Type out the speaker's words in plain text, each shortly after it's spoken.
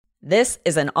This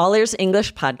is an All Ears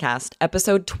English podcast,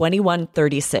 episode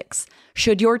 2136.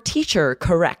 Should your teacher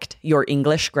correct your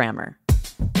English grammar?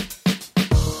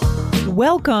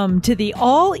 Welcome to the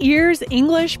All Ears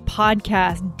English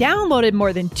podcast, downloaded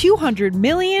more than 200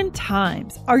 million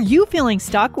times. Are you feeling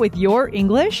stuck with your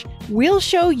English? We'll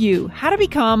show you how to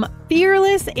become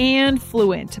fearless and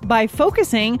fluent by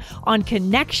focusing on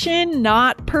connection,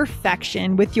 not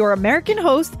perfection, with your American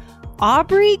host,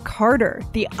 Aubrey Carter,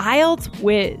 the IELTS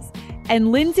whiz,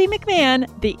 and Lindsay McMahon,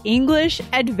 the English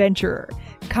adventurer,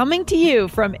 coming to you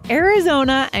from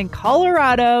Arizona and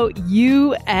Colorado,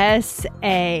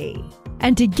 USA.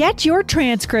 And to get your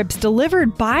transcripts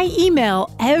delivered by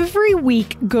email every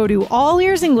week, go to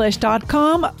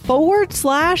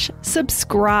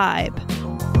allearsenglish.com/subscribe.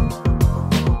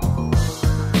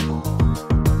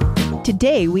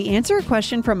 Today, we answer a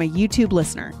question from a YouTube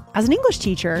listener. As an English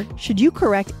teacher, should you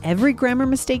correct every grammar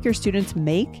mistake your students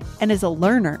make? And as a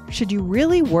learner, should you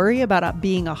really worry about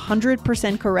being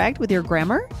 100% correct with your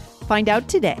grammar? Find out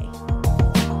today.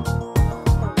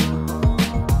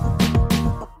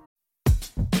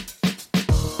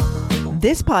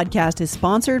 This podcast is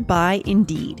sponsored by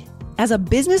Indeed. As a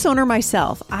business owner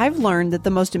myself, I've learned that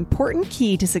the most important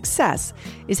key to success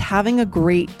is having a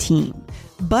great team.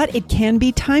 But it can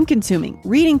be time-consuming,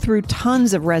 reading through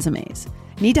tons of resumes.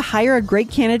 Need to hire a great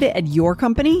candidate at your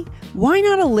company? Why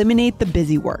not eliminate the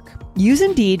busy work? Use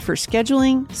Indeed for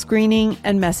scheduling, screening,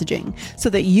 and messaging so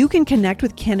that you can connect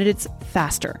with candidates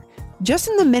faster. Just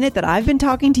in the minute that I've been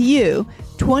talking to you,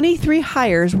 23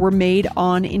 hires were made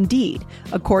on Indeed,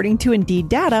 according to Indeed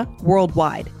data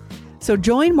worldwide. So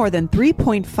join more than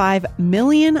 3.5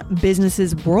 million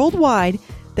businesses worldwide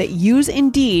that use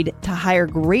Indeed to hire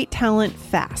great talent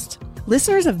fast.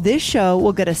 Listeners of this show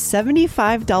will get a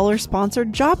 $75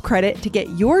 sponsored job credit to get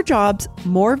your jobs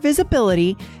more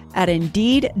visibility at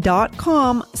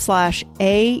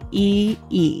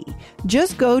Indeed.com/AEE.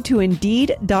 Just go to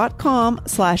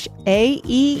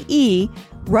Indeed.com/AEE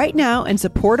right now and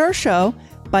support our show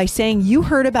by saying you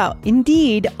heard about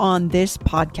Indeed on this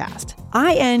podcast.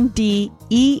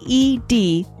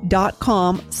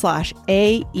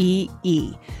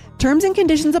 INDEED.com/AEE. Terms and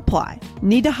conditions apply.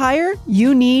 Need to hire?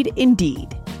 You need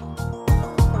Indeed.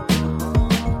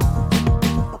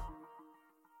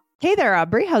 Hey there,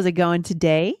 Aubrey. How's it going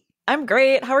today? I'm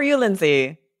great. How are you, Lindsay?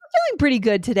 Feeling pretty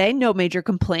good today. No major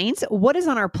complaints. What is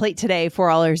on our plate today for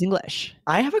All Ears English?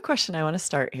 I have a question I want to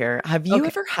start here. Have you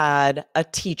ever had a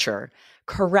teacher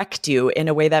correct you in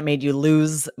a way that made you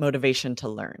lose motivation to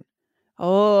learn?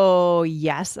 Oh,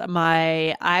 yes.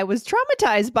 I was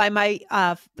traumatized by my,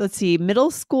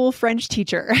 middle school French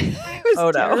teacher. I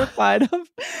was terrified of.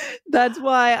 That's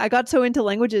why I got so into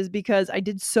languages, because I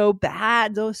did so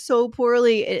bad, so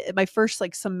poorly. My first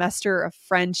semester of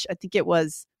French, I think it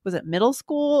was it middle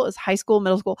school? It was high school,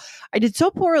 middle school. I did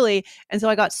so poorly. And so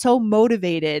I got so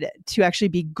motivated to actually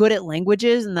be good at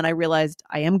languages. And then I realized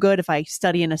I am good if I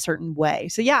study in a certain way.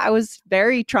 So yeah, I was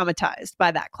very traumatized by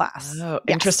that class. Oh,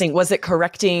 yes. Interesting. Was it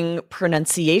correcting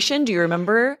pronunciation? Do you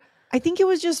remember? I think it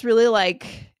was just really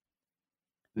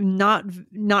not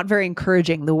very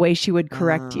encouraging, the way she would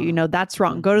correct you. That's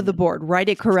wrong. Go to the board, write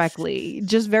it correctly.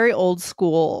 Just very old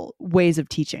school ways of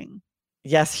teaching.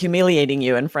 Yes, humiliating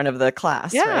you in front of the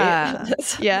class, yeah.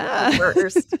 Right? Yeah.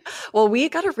 Worst. Well, we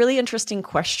got a really interesting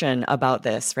question about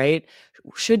this, right?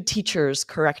 Should teachers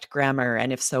correct grammar?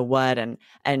 And if so, what? And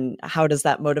how does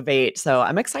that motivate? So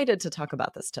I'm excited to talk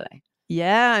about this today.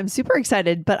 Yeah, I'm super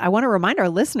excited. But I want to remind our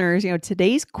listeners,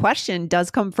 today's question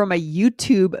does come from a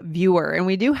YouTube viewer. And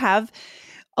we do have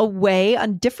a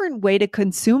different way to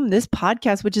consume this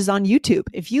podcast, which is on YouTube.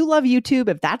 If you love YouTube,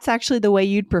 if that's actually the way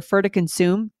you'd prefer to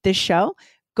consume this show,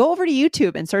 go over to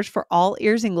YouTube and search for All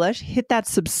Ears English. Hit that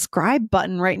subscribe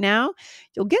button right now.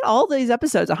 You'll get all these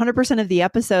episodes. 100% of the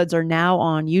episodes are now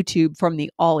on YouTube from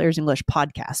the All Ears English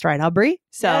podcast, right, Aubrey?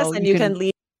 So yes, and you can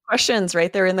leave questions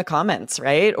right there in the comments,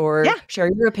 right? Or share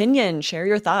your opinion, share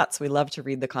your thoughts. We love to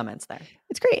read the comments there.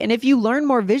 It's great. And if you learn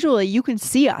more visually, you can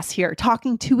see us here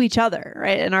talking to each other,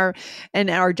 right? And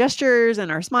our gestures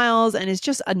and our smiles. And it's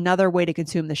just another way to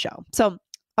consume the show. So,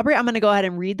 Aubrey, I'm going to go ahead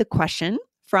and read the question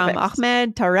from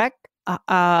Ahmed Tarek.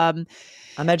 Ahmed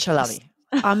Shalabi.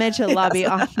 Ahmed Shalabi, Yes.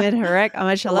 Ahmed Tarek,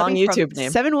 Ahmed Shalabi. Long YouTube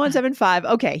name. 7175.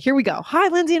 Okay, here we go. Hi,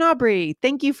 Lindsay and Aubrey.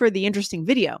 Thank you for the interesting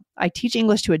video. I teach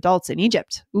English to adults in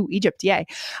Egypt. Ooh, Egypt, yay.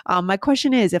 My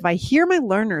question is, if I hear my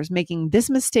learners making this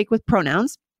mistake with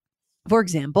pronouns, for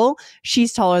example,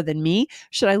 she's taller than me,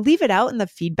 should I leave it out in the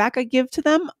feedback I give to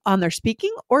them on their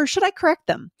speaking, or should I correct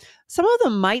them? Some of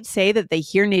them might say that they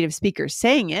hear native speakers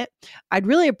saying it. I'd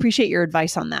really appreciate your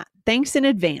advice on that. Thanks in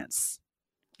advance.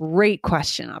 Great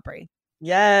question, Aubrey.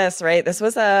 Yes, right. This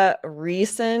was a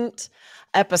recent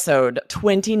episode,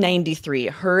 2093,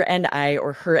 Her and I,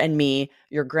 or Her and Me,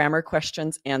 your grammar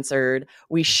questions answered.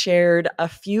 We shared a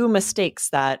few mistakes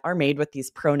that are made with these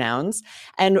pronouns.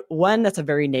 And one that's a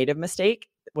very native mistake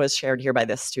was shared here by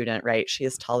this student, right? She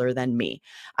is taller than me.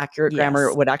 Accurate grammar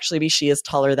Yes. would actually be she is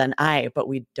taller than I, but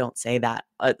we don't say that.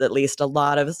 At least a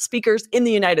lot of speakers in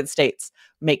the United States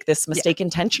make this mistake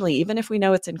intentionally, even if we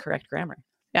know it's incorrect grammar.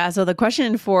 Yeah. So the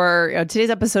question for today's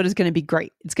episode is going to be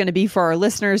great. It's going to be for our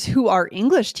listeners who are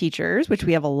English teachers, which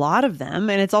we have a lot of them.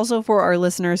 And it's also for our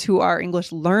listeners who are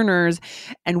English learners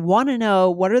and want to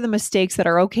know what are the mistakes that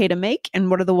are okay to make and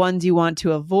what are the ones you want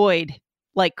to avoid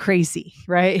like crazy,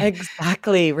 right?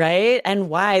 Exactly, right? And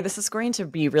why this is going to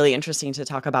be really interesting to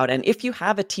talk about. And if you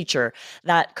have a teacher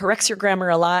that corrects your grammar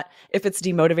a lot, if it's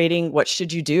demotivating, what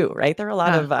should you do, right? There are a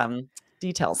lot of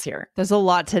details here. There's a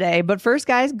lot today. But first,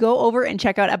 guys, go over and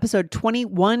check out episode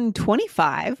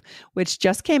 2125, which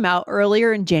just came out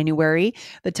earlier in January.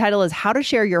 The title is How to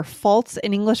Share Your Faults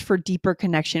in English for Deeper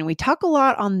Connection. We talk a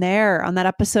lot on that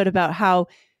episode about how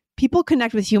people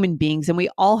connect with human beings and we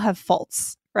all have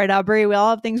faults, right, Aubrey? We all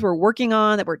have things we're working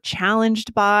on that we're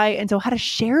challenged by. And so how to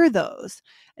share those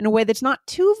in a way that's not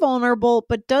too vulnerable,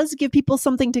 but does give people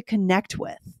something to connect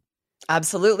with.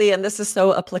 Absolutely. And this is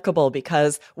so applicable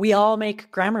because we all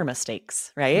make grammar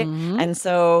mistakes, right? Mm-hmm. And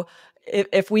so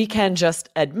if we can just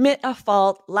admit a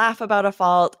fault, laugh about a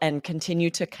fault, and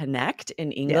continue to connect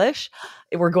in English,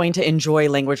 we're going to enjoy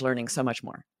language learning so much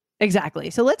more. Exactly.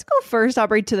 So let's go first,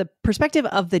 Aubrey, to the perspective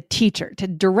of the teacher to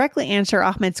directly answer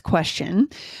Ahmed's question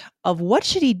of what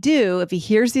should he do if he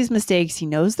hears these mistakes. He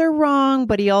knows they're wrong,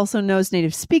 but he also knows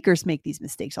native speakers make these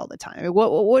mistakes all the time.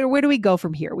 Where do we go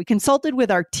from here? We consulted with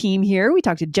our team here. We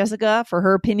talked to Jessica for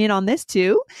her opinion on this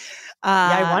too.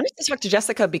 I wanted to talk to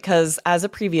Jessica because as a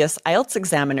previous IELTS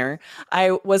examiner,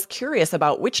 I was curious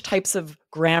about which types of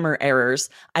grammar errors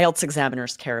IELTS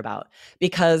examiners care about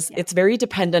because it's very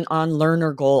dependent on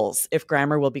learner goals if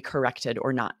grammar will be corrected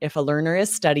or not. If a learner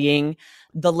is studying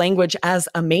the language as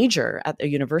a major at a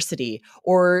university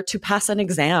or to pass an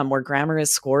exam where grammar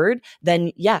is scored,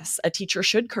 then yes, a teacher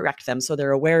should correct them so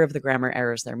they're aware of the grammar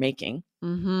errors they're making.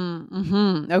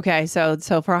 Okay. So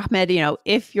for Ahmed,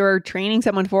 if you're training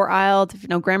someone for IELTS,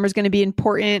 if grammar is going to be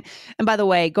important. And by the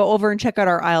way, go over and check out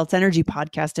our IELTS Energy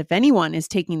podcast if anyone is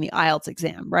taking the IELTS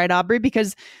exam, right, Aubrey?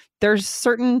 Because there's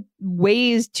certain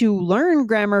ways to learn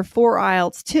grammar for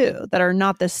IELTS too that are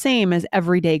not the same as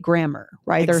everyday grammar,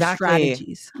 right? Exactly. There's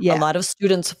strategies. Yeah. A lot of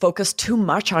students focus too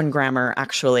much on grammar,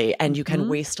 actually, and you can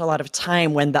waste a lot of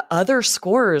time when the other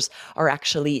scores are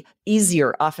actually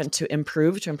easier often to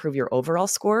improve your overall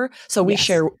score. So we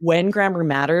share when grammar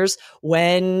matters,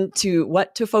 what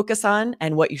to focus on,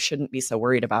 and what you shouldn't be so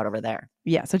worried about over there.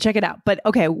 Yeah. So check it out. But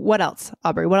okay, what else,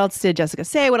 Aubrey? What else did Jessica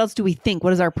say? What else do we think?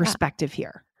 What is our perspective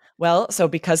here? Well, so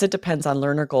because it depends on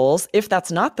learner goals, if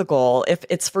that's not the goal, if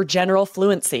it's for general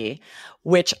fluency,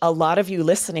 which a lot of you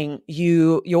listening,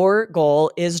 your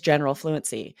goal is general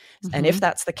fluency. And if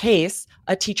that's the case,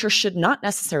 a teacher should not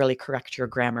necessarily correct your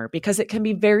grammar because it can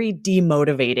be very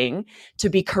demotivating to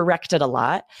be corrected a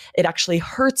lot. It actually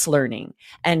hurts learning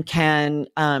and can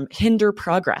hinder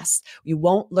progress. You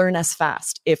won't learn as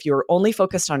fast if you're only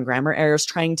focused on grammar errors,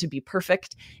 trying to be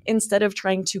perfect instead of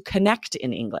trying to connect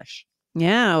in English.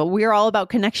 Yeah, we are all about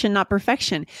connection, not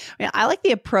perfection. I like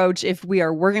the approach if we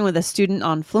are working with a student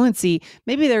on fluency,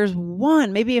 maybe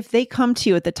if they come to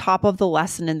you at the top of the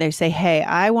lesson and they say, hey,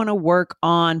 I want to work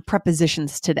on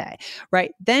prepositions today,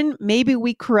 right? Then maybe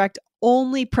we correct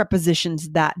only prepositions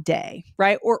that day,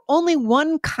 right? Or only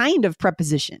one kind of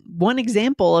preposition, one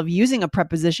example of using a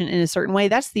preposition in a certain way.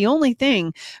 That's the only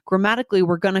thing grammatically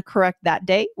we're going to correct that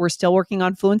day. We're still working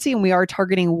on fluency and we are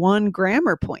targeting one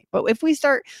grammar point. But if we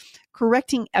start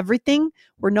correcting everything,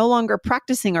 we're no longer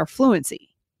practicing our fluency.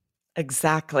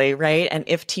 Exactly, right? And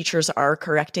if teachers are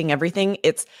correcting everything,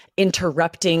 it's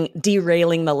interrupting,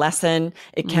 derailing the lesson.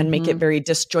 It can make it very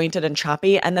disjointed and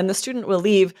choppy. And then the student will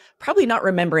leave probably not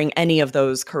remembering any of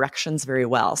those corrections very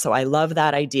well. So I love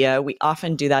that idea. We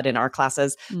often do that in our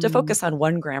classes to focus on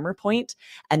one grammar point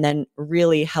and then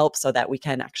really help so that we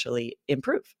can actually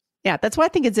improve. Yeah, that's why I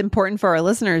think it's important for our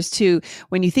listeners to,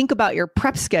 when you think about your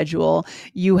prep schedule,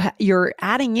 you're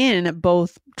adding in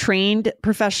both trained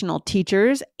professional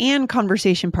teachers and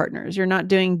conversation partners. You're not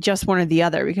doing just one or the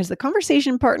other because the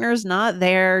conversation partner is not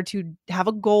there to have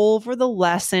a goal for the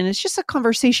lesson. It's just a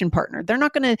conversation partner. They're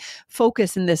not going to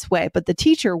focus in this way, but the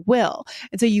teacher will.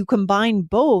 And so you combine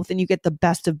both and you get the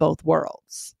best of both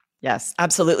worlds. Yes,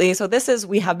 absolutely. So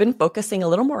we have been focusing a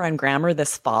little more on grammar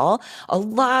this fall. A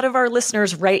lot of our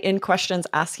listeners write in questions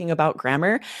asking about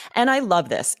grammar. And I love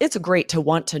this. It's great to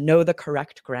want to know the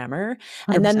correct grammar.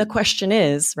 100%. And then the question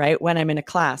is, right, when I'm in a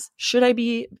class, should I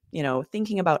be,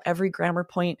 thinking about every grammar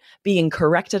point, being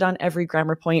corrected on every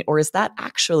grammar point, or is that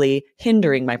actually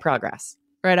hindering my progress?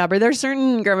 Right, Aubrey. There's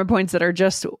certain grammar points that are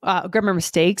just grammar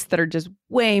mistakes that are just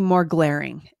way more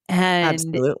glaring. And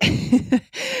absolutely.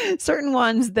 certain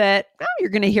ones that you're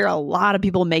going to hear a lot of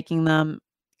people making them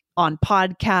on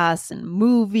podcasts and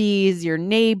movies, your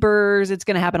neighbors. It's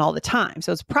going to happen all the time.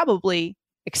 So it's probably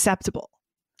acceptable.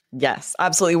 Yes,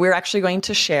 absolutely. We're actually going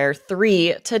to share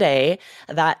 3 today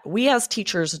that we as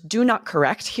teachers do not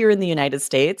correct here in the United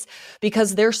States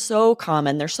because they're so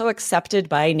common. They're so accepted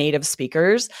by native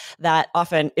speakers that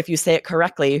often if you say it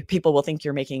correctly, people will think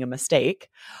you're making a mistake.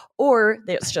 Or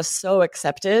it's just so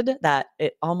accepted that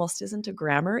it almost isn't a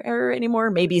grammar error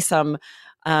anymore. Maybe some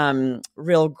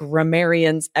real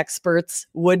grammarians, experts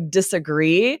would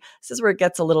disagree. This is where it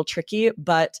gets a little tricky,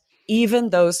 but even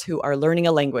those who are learning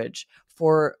a language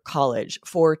for college,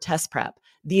 for test prep,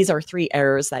 these are 3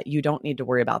 errors that you don't need to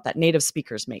worry about that native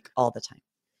speakers make all the time.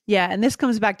 Yeah. And this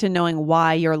comes back to knowing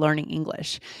why you're learning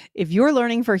English. If you're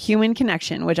learning for human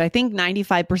connection, which I think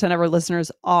 95% of our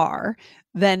listeners are,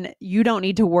 then you don't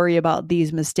need to worry about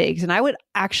these mistakes. And I would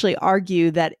actually argue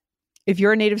that if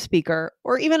you're a native speaker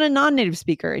or even a non-native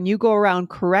speaker and you go around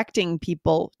correcting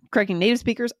native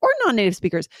speakers or non-native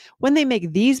speakers, when they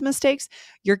make these mistakes,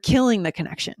 you're killing the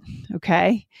connection.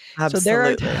 Okay.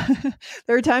 Absolutely. So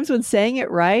there are times when saying it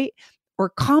right or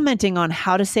commenting on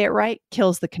how to say it right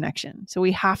kills the connection. So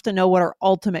we have to know what our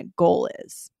ultimate goal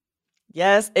is.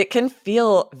 Yes, it can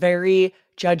feel very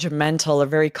judgmental or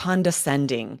very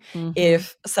condescending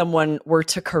if someone were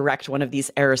to correct one of these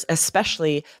errors,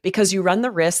 especially because you run the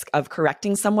risk of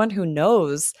correcting someone who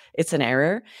knows it's an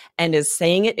error and is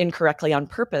saying it incorrectly on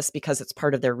purpose because it's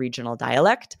part of their regional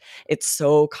dialect. It's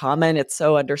so common, it's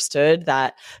so understood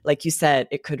that, like you said,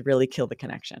 it could really kill the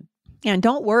connection. And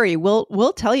don't worry,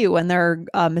 we'll tell you when there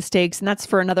are mistakes, and that's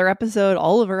for another episode.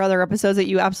 All of our other episodes that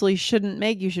you absolutely shouldn't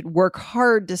make. You should work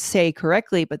hard to say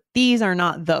correctly, but these are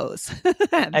not those.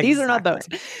 These are not those.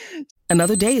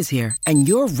 Another day is here, and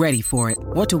you're ready for it.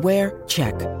 What to wear?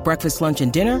 Check. Breakfast, lunch,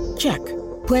 and dinner? Check.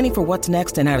 Planning for what's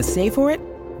next and how to save for it?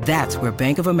 That's where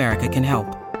Bank of America can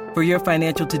help. For your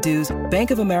financial to-dos, Bank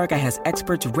of America has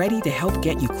experts ready to help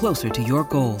get you closer to your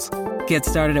goals. Get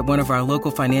started at one of our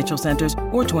local financial centers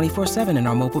or 24/7 in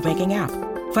our mobile banking app.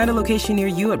 Find a location near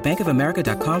you at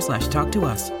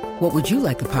bankofamerica.com/talktous. What would you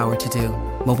like the power to do?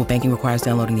 Mobile banking requires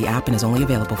downloading the app and is only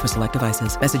available for select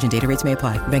devices. Message and data rates may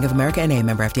apply. Bank of America N.A.,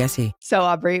 member FDIC. So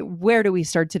Aubrey, where do we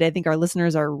start today? I think our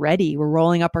listeners are ready. We're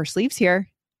rolling up our sleeves here.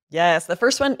 Yes, the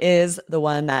first one is the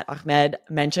one that Ahmed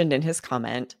mentioned in his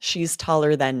comment. She's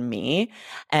taller than me.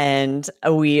 And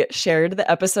we shared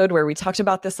the episode where we talked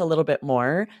about this a little bit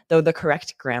more, though the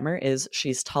correct grammar is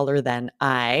she's taller than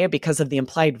I because of the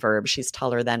implied verb. She's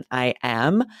taller than I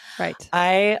am. Right.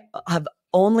 I have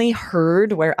only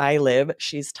heard where I live,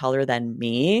 she's taller than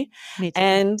me. Me too.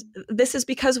 And this is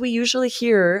because we usually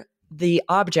hear the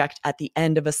object at the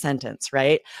end of a sentence,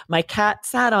 right? My cat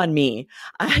sat on me,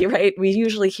 right? We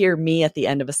usually hear me at the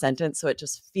end of a sentence, so it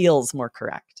just feels more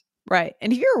correct. Right.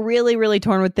 And if you're really, really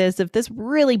torn with this, if this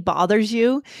really bothers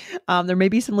you, there may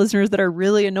be some listeners that are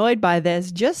really annoyed by this,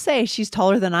 just say she's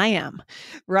taller than I am,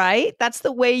 right? That's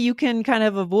the way you can kind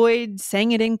of avoid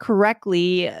saying it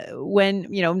incorrectly when,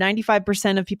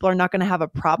 95% of people are not going to have a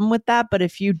problem with that. But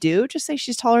if you do, just say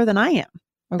she's taller than I am.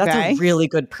 Okay. That's a really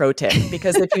good pro tip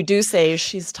because if you do say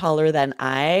she's taller than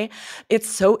I, it's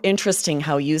so interesting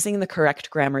how using the correct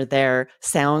grammar there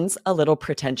sounds a little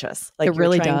pretentious. Like it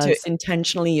really you're trying does. to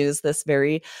intentionally use this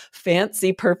very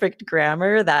fancy, perfect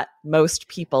grammar that most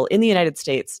people in the United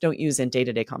States don't use in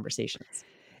day-to-day conversations.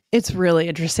 It's really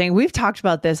interesting. We've talked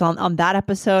about this on that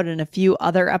episode and a few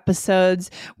other episodes.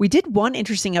 We did one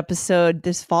interesting episode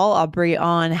this fall, Aubrey,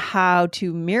 on how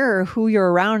to mirror who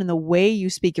you're around and the way you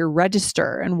speak your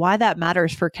register and why that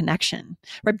matters for connection.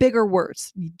 Right? Bigger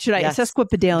words.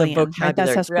 Sesquipedalian. Right? That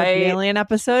Sesquipedalian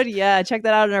episode. Yeah, check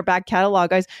that out in our back catalog,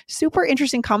 guys. Super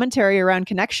interesting commentary around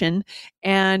connection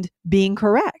and being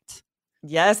correct.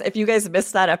 Yes, if you guys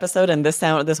missed that episode and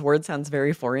this word sounds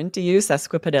very foreign to you,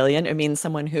 sesquipedalian, it means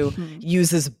someone who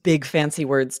uses big fancy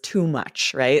words too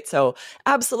much, right? So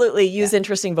absolutely use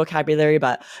interesting vocabulary,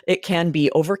 but it can be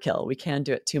overkill. We can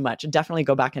do it too much. Definitely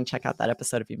go back and check out that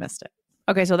episode if you missed it.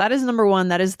 Okay, so that is number one.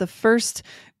 That is the first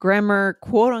grammar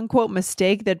quote unquote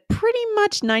mistake that pretty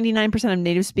much 99% of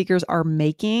native speakers are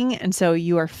making. And so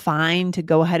you are fine to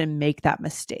go ahead and make that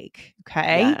mistake.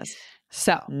 Okay. Yes.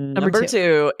 So Number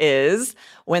two is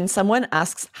when someone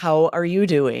asks, how are you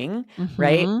doing?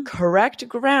 Right? Correct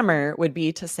grammar would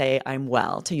be to say, I'm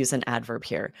well, to use an adverb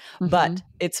here. But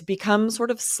it's become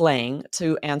sort of slang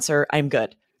to answer, I'm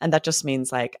good. And that just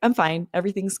means like, I'm fine,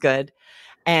 everything's good.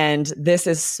 And this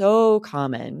is so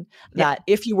common that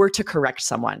if you were to correct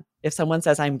someone, if someone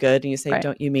says, I'm good, and you say,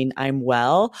 don't you mean I'm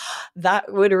well?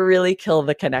 That would really kill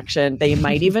the connection. They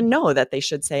might even know that they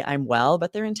should say, I'm well,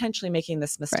 but they're intentionally making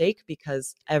this mistake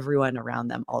because everyone around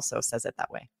them also says it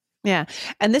that way. Yeah.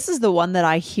 And this is the one that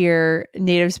I hear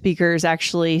native speakers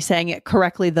actually saying it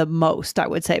correctly the most, I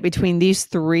would say. Between these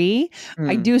three,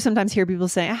 I do sometimes hear people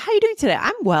saying, how are you doing today?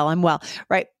 I'm well.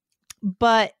 Right.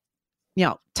 But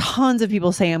tons of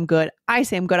people say I'm good. I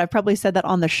say I'm good. I've probably said that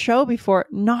on the show before.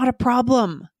 Not a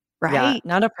problem, right? Yeah,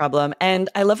 not a problem. And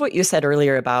I love what you said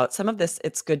earlier about some of this.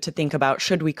 It's good to think about,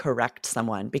 should we correct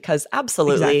someone? Because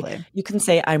absolutely, you can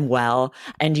say I'm well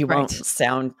and you won't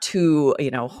sound too,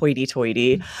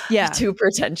 hoity-toity, too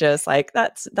pretentious. Like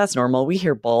that's normal. We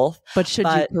hear both. But should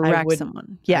you correct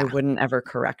someone? Yeah. I wouldn't ever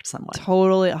correct someone.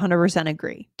 Totally 100%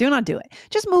 agree. Do not do it.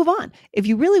 Just move on. If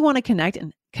you really want to connect,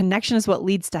 and connection is what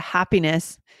leads to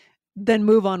happiness, then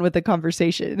move on with the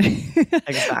conversation.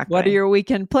 Exactly. What are your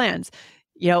weekend plans?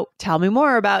 Tell me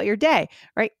more about your day,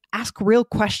 right? Ask real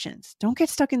questions. Don't get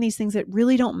stuck in these things that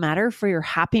really don't matter for your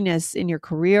happiness in your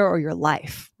career or your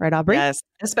life. Right, Aubrey? Yes,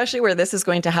 especially where this is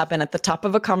going to happen at the top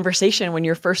of a conversation when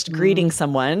you're first greeting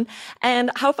someone.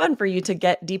 And how fun for you to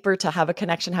get deeper, to have a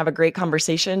connection, have a great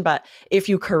conversation. But if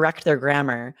you correct their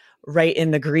grammar right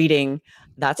in the greeting,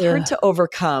 that's hard to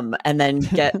overcome and then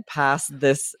get past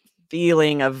this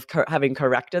feeling of having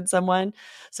corrected someone.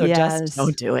 So just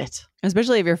don't do it.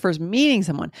 Especially if you're first meeting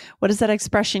someone. What is that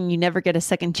expression? You never get a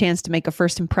second chance to make a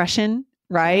first impression,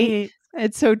 right?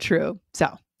 It's so true.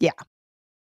 So, yeah.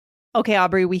 Okay,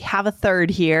 Aubrey, we have a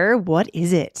third here. What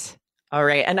is it? All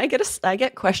right. And I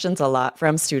get questions a lot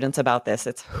from students about this.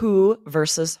 It's who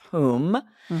versus whom.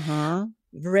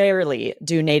 Rarely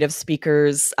do native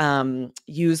speakers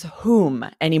use whom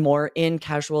anymore in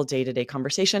casual day-to-day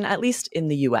conversation, at least in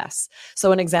the US.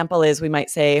 So an example is we might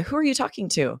say, who are you talking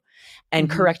to? And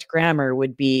correct grammar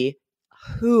would be,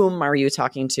 whom are you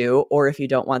talking to? Or if you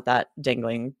don't want that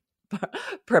dangling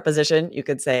preposition, you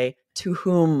could say, to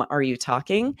whom are you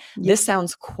talking? This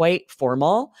sounds quite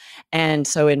formal. And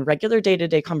so in regular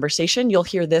day-to-day conversation, you'll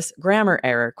hear this grammar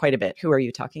error quite a bit. Who are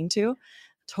you talking to?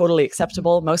 Totally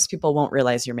acceptable. Most people won't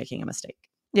realize you're making a mistake.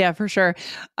 Yeah, for sure.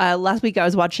 Last week I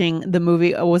was watching the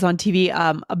movie, it was on TV,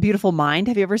 A Beautiful Mind.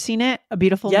 Have you ever seen it? A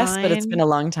Beautiful Mind? Yes, but it's been a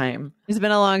long time. It's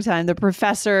been a long time. The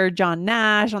professor, John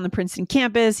Nash, on the Princeton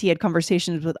campus, he had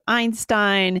conversations with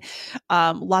Einstein,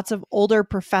 lots of older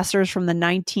professors from the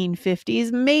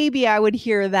 1950s. Maybe I would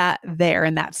hear that there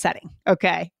in that setting.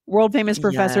 Okay. World famous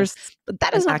professors, but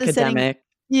that is not academic. The setting.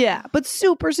 Yeah, but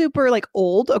super, super like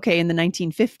old. Okay, in the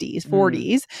 1950s,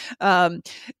 40s.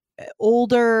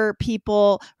 Older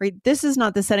people, right? This is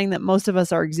not the setting that most of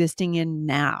us are existing in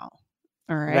now.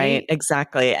 All right. Right,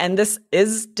 exactly. And this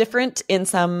is different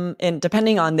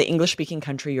depending on the English speaking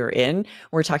country you're in.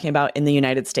 We're talking about in the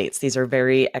United States. These are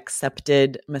very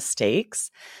accepted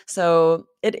mistakes. So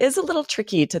it is a little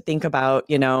tricky to think about,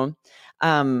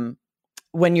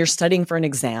 when you're studying for an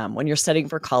exam, when you're studying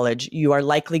for college, you are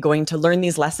likely going to learn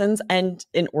these lessons. And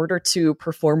in order to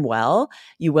perform well,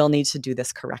 you will need to do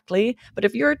this correctly. But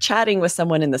if you're chatting with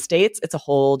someone in the States, it's a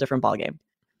whole different ballgame.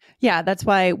 Yeah, that's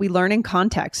why we learn in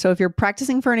context. So if you're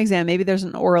practicing for an exam, maybe there's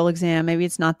an oral exam, maybe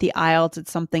it's not the IELTS,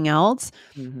 it's something else.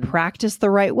 Practice the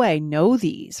right way. Know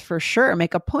these for sure.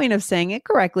 Make a point of saying it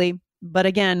correctly. But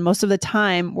again, most of the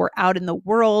time we're out in the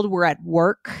world, we're at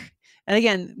work. And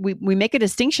again, we make a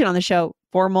distinction on the show,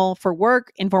 formal for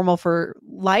work, informal for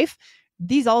life.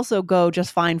 These also go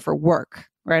just fine for work.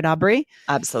 Right, Aubrey?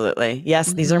 Absolutely.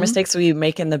 Yes, these are mistakes we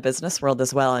make in the business world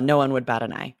as well, and no one would bat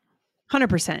an eye.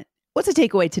 100%. What's a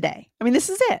takeaway today? I mean, this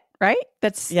is it, right?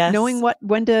 That's knowing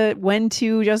when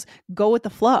to just go with the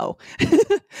flow.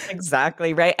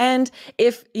 Exactly, right. And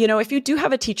if you do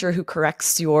have a teacher who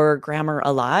corrects your grammar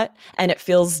a lot and it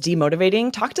feels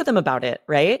demotivating, talk to them about it,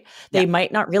 right? They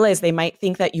might not realize, they might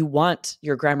think that you want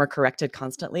your grammar corrected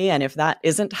constantly. And if that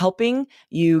isn't helping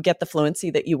you get the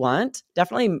fluency that you want,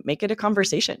 definitely make it a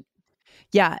conversation.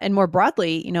 Yeah. And more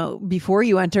broadly, before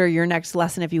you enter your next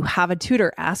lesson, if you have a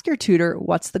tutor, ask your tutor,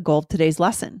 what's the goal of today's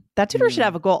lesson? That tutor should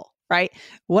have a goal, right?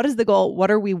 What is the goal? What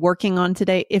are we working on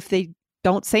today? If they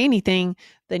don't say anything,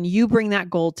 then you bring that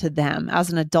goal to them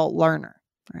as an adult learner,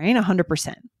 right?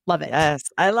 100%. Love it. Yes,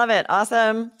 I love it.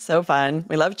 Awesome. So fun.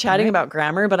 We love chatting about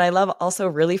grammar, but I love also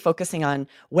really focusing on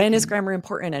when is grammar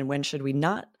important and when should we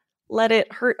not let it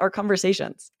hurt our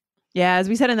conversations. Yeah, as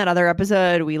we said in that other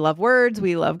episode, we love words,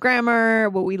 we love grammar,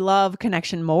 but we love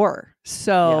connection more.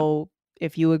 So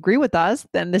if you agree with us,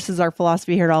 then this is our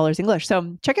philosophy here at All Ears English.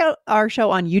 So check out our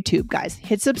show on YouTube, guys.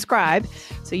 Hit subscribe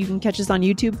so you can catch us on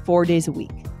YouTube 4 days a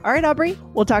week. All right, Aubrey,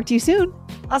 we'll talk to you soon.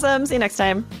 Awesome. See you next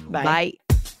time. Bye. Bye.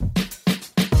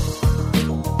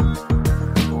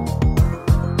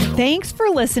 Thanks for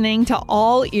listening to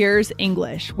All Ears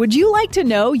English. Would you like to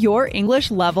know your English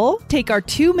level? Take our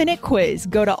 2-minute quiz.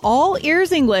 Go to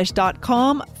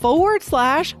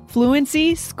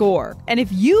allearsenglish.com/fluency score. And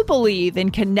if you believe in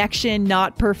connection,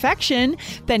 not perfection,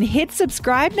 then hit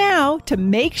subscribe now to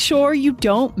make sure you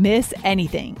don't miss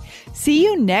anything. See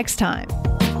you next time.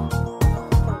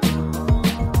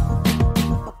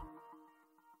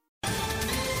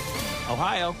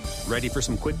 Ohio, ready for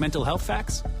some quick mental health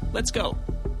facts? Let's go.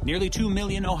 Nearly 2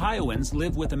 million Ohioans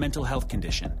live with a mental health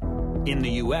condition. In the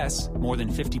U.S., more than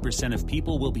 50% of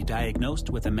people will be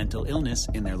diagnosed with a mental illness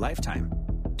in their lifetime.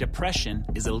 Depression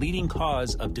is a leading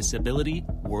cause of disability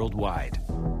worldwide.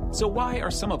 So why are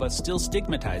some of us still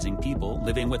stigmatizing people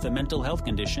living with a mental health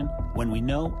condition when we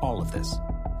know all of this?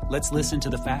 Let's listen to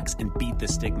the facts and beat the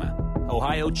stigma.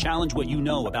 Ohio, challenge what you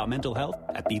know about mental health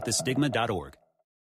at beatthestigma.org.